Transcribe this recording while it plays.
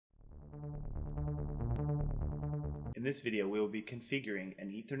In this video, we will be configuring an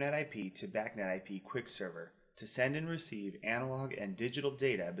EtherNet IP to BacNet IP QuickServer to send and receive analog and digital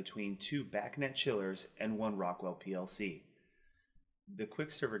data between two BacNet chillers and one Rockwell PLC. The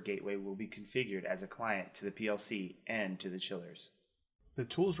QuickServer gateway will be configured as a client to the PLC and to the chillers. The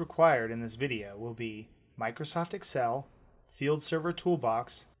tools required in this video will be Microsoft Excel, Field Server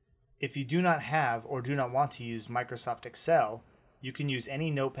Toolbox. If you do not have or do not want to use Microsoft Excel, you can use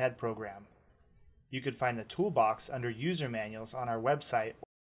any notepad program. You could find the toolbox under user manuals on our website.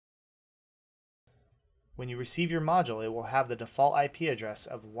 When you receive your module, it will have the default IP address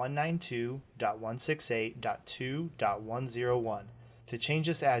of 192.168.2.101. To change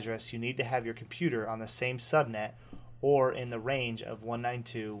this address, you need to have your computer on the same subnet or in the range of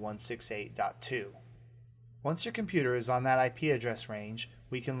 192.168.2. Once your computer is on that IP address range,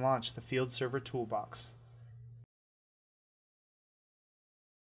 we can launch the Field Server Toolbox.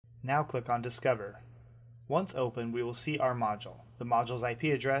 Now click on Discover. Once open, we will see our module, the module's IP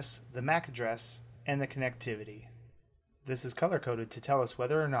address, the MAC address, and the connectivity. This is color-coded to tell us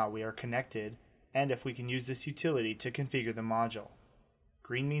whether or not we are connected and if we can use this utility to configure the module.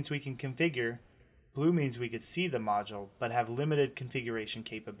 Green means we can configure, blue means we could see the module but have limited configuration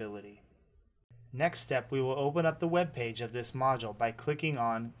capability. Next step, we will open up the web page of this module by clicking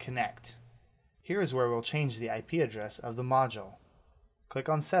on Connect. Here is where we'll change the IP address of the module. Click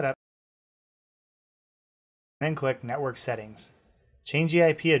on Setup, then click Network Settings. Change the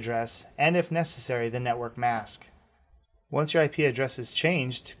IP address and, if necessary, the network mask. Once your IP address is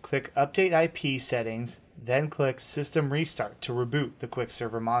changed, click Update IP Settings, then click System Restart to reboot the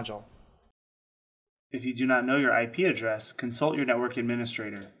QuickServer module. If you do not know your IP address, consult your network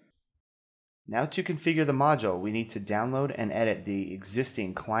administrator. Now to configure the module, we need to download and edit the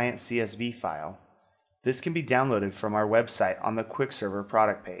existing client CSV file. This can be downloaded from our website on the QuickServer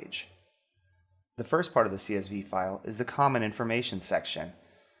product page. The first part of the CSV file is the Common Information section.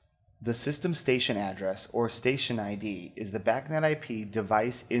 The system station address, or station ID, is the BacNet IP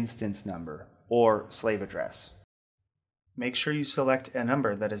device instance number, or slave address. Make sure you select a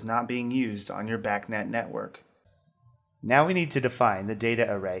number that is not being used on your BacNet network. Now we need to define the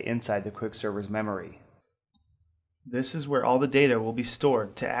data array inside the QuickServer's memory. This is where all the data will be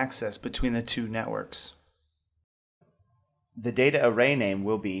stored to access between the two networks. The data array name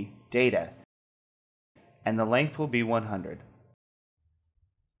will be data, and the length will be 100.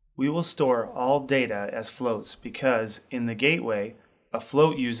 We will store all data as floats because, in the gateway, a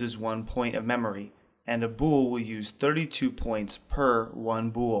float uses 1 point of memory, and a bool will use 32 points per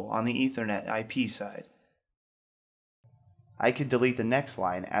one bool on the EtherNet IP side. I can delete the next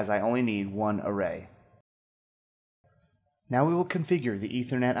line as I only need one array. Now we will configure the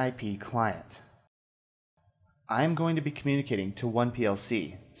EtherNet IP client. I am going to be communicating to one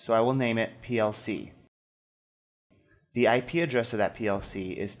PLC, so I will name it PLC. The IP address of that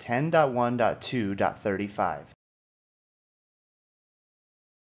PLC is 10.1.2.35.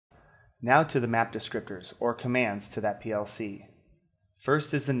 Now to the map descriptors, or commands, to that PLC.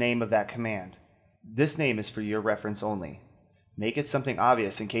 First is the name of that command. This name is for your reference only. Make it something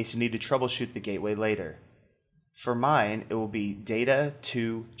obvious in case you need to troubleshoot the gateway later. For mine, it will be data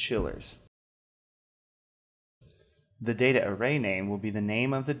to chillers. The data array name will be the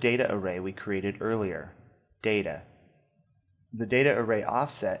name of the data array we created earlier, data. The data array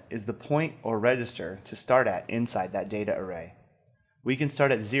offset is the point or register to start at inside that data array. We can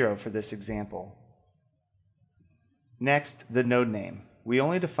start at 0 for this example. Next, the node name. We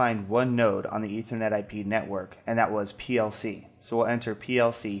only defined one node on the EtherNet IP network, and that was PLC, so we'll enter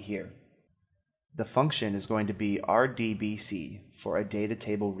PLC here. The function is going to be RDBC for a data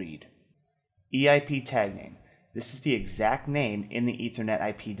table read. EIP tag name. This is the exact name in the EtherNet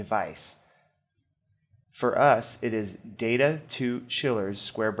IP device. For us, it is data to chillers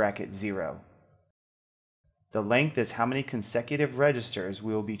square bracket 0. The length is how many consecutive registers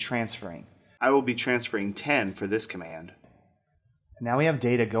we will be transferring. I will be transferring 10 for this command. Now we have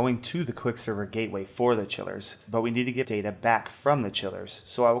data going to the QuickServer gateway for the chillers, but we need to get data back from the chillers,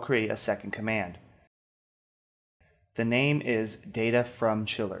 so I will create a second command. The name is data from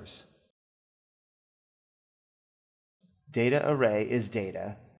chillers. Data array is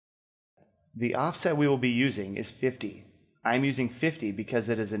data. The offset we will be using is 50. I'm using 50 because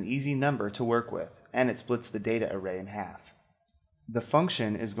it is an easy number to work with, and it splits the data array in half. The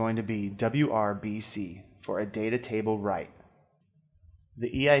function is going to be WRBC for a data table write. The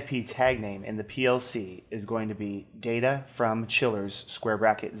EIP tag name in the PLC is going to be data from chillers square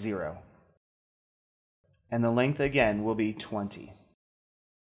bracket 0. And the length again will be 20.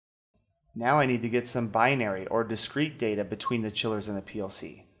 Now I need to get some binary or discrete data between the chillers and the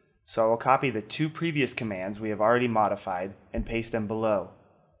PLC. So I will copy the two previous commands we have already modified and paste them below.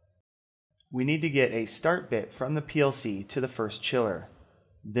 We need to get a start bit from the PLC to the first chiller.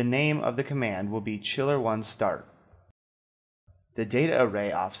 The name of the command will be chiller1 start. The data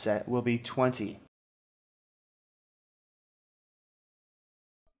array offset will be 20.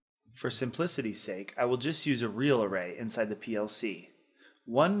 For simplicity's sake, I will just use a real array inside the PLC.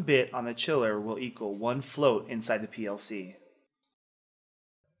 1 bit on the chiller will equal 1 float inside the PLC.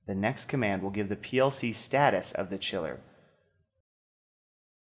 The next command will give the PLC status of the chiller.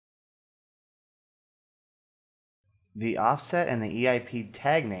 The offset and the EIP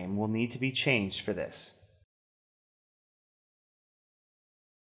tag name will need to be changed for this.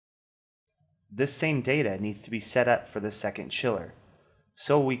 This same data needs to be set up for the second chiller.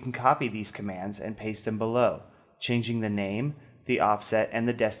 So we can copy these commands and paste them below, changing the name, the offset, and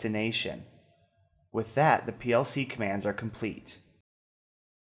the destination. With that, the PLC commands are complete.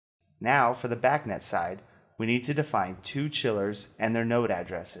 Now, for the BacNet side, we need to define two chillers and their node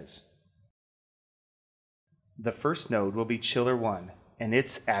addresses. The first node will be chiller1, and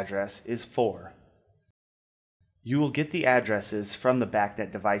its address is 4. You will get the addresses from the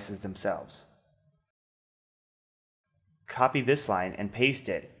BacNet devices themselves. Copy this line and paste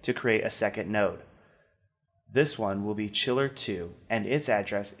it to create a second node. This one will be chiller2, and its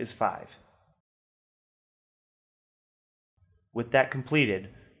address is 5. With that completed,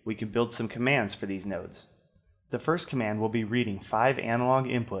 we can build some commands for these nodes. The first command will be reading 5 analog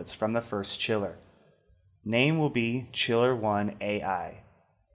inputs from the first chiller. Name will be chiller1AI.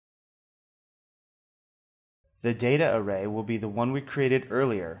 The data array will be the one we created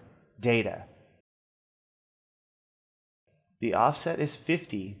earlier, data. The offset is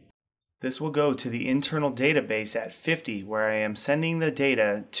 50. This will go to the internal database at 50, where I am sending the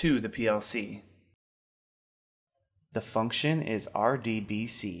data to the PLC. The function is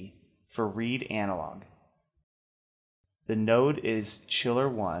RDBC for read analog. The node is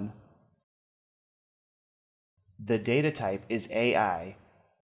chiller1. The data type is AI.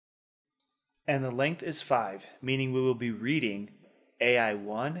 And the length is 5, meaning we will be reading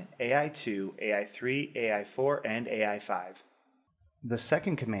AI1, AI2, AI3, AI4, and AI5. The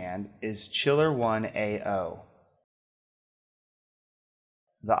second command is chiller1AO.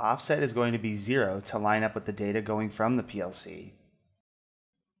 The offset is going to be 0 to line up with the data going from the PLC.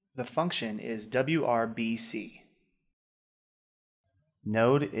 The function is WRBC.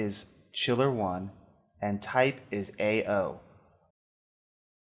 Node is chiller1 and type is AO.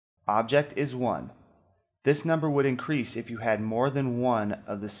 Object is 1. This number would increase if you had more than one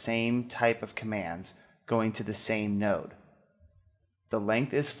of the same type of commands going to the same node. The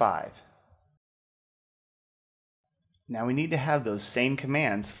length is 5. Now we need to have those same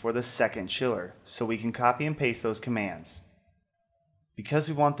commands for the second chiller, so we can copy and paste those commands. Because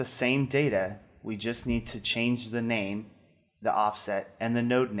we want the same data, we just need to change the name, the offset, and the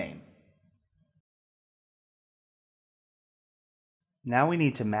node name. Now we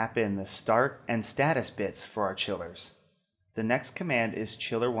need to map in the start and status bits for our chillers. The next command is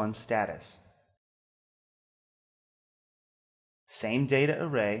chiller1 status. Same data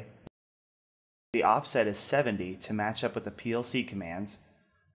array. The offset is 70 to match up with the PLC commands.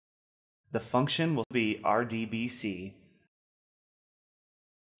 The function will be RDBC.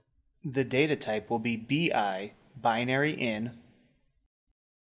 The data type will be BI, binary in.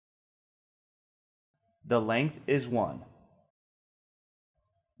 The length is 1.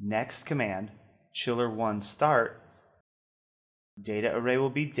 Next command, chiller1 start. Data array will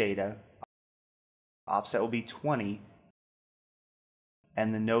be data. Offset will be 20.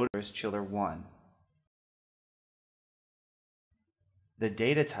 And the node is chiller1. The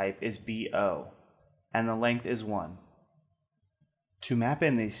data type is BO, and the length is 1. To map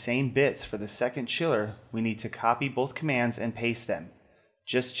in these same bits for the second chiller, we need to copy both commands and paste them.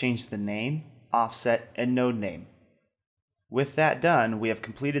 Just change the name, offset, and node name. With that done, we have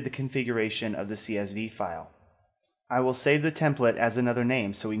completed the configuration of the CSV file. I will save the template as another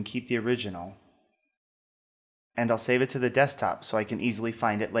name so we can keep the original. And I'll save it to the desktop so I can easily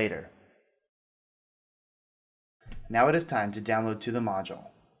find it later. Now it is time to download to the module.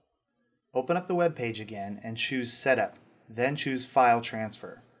 Open up the web page again and choose Setup, then choose File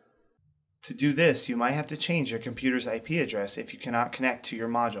Transfer. To do this, you might have to change your computer's IP address if you cannot connect to your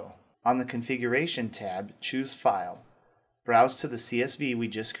module. On the Configuration tab, choose File. Browse to the CSV we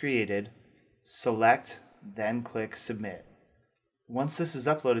just created, select, then click Submit. Once this is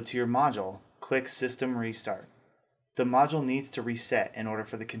uploaded to your module, click System Restart. The module needs to reset in order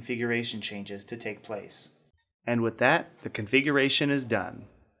for the configuration changes to take place. And with that, the configuration is done.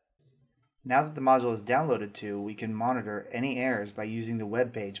 Now that the module is downloaded to, we can monitor any errors by using the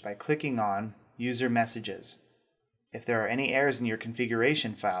web page by clicking on User Messages. If there are any errors in your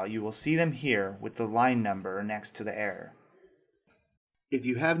configuration file, you will see them here with the line number next to the error. If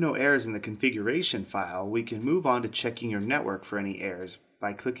you have no errors in the configuration file, we can move on to checking your network for any errors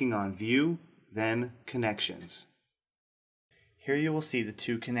by clicking on View, then Connections. Here you will see the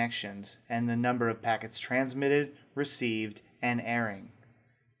 2 connections and the number of packets transmitted, received, and erring.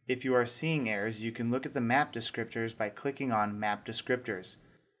 If you are seeing errors, you can look at the map descriptors by clicking on Map Descriptors.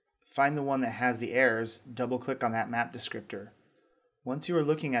 Find the one that has the errors, double-click on that map descriptor. Once you are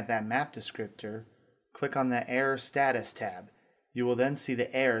looking at that map descriptor, click on the Error Status tab. You will then see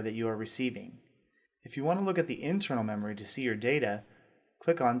the error that you are receiving. If you want to look at the internal memory to see your data,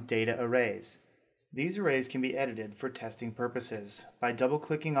 click on Data Arrays. These arrays can be edited for testing purposes by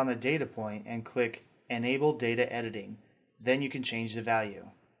double-clicking on the data point and click Enable Data Editing. Then you can change the value.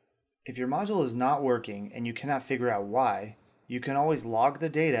 If your module is not working and you cannot figure out why, you can always log the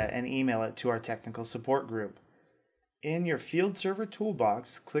data and email it to our technical support group. In your Field Server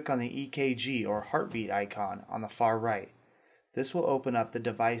toolbox, click on the EKG or heartbeat icon on the far right. This will open up the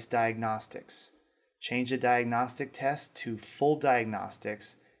device diagnostics. Change the diagnostic test to full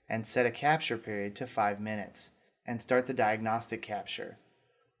diagnostics and set a capture period to 5 minutes and start the diagnostic capture.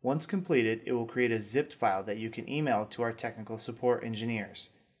 Once completed, it will create a zipped file that you can email to our technical support engineers.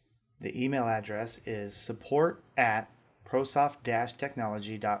 The email address is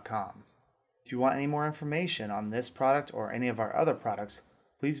support@prosoft-technology.com. If you want any more information on this product or any of our other products,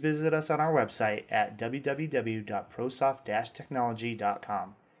 please visit us on our website at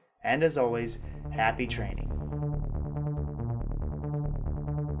www.prosoft-technology.com. And as always, happy training.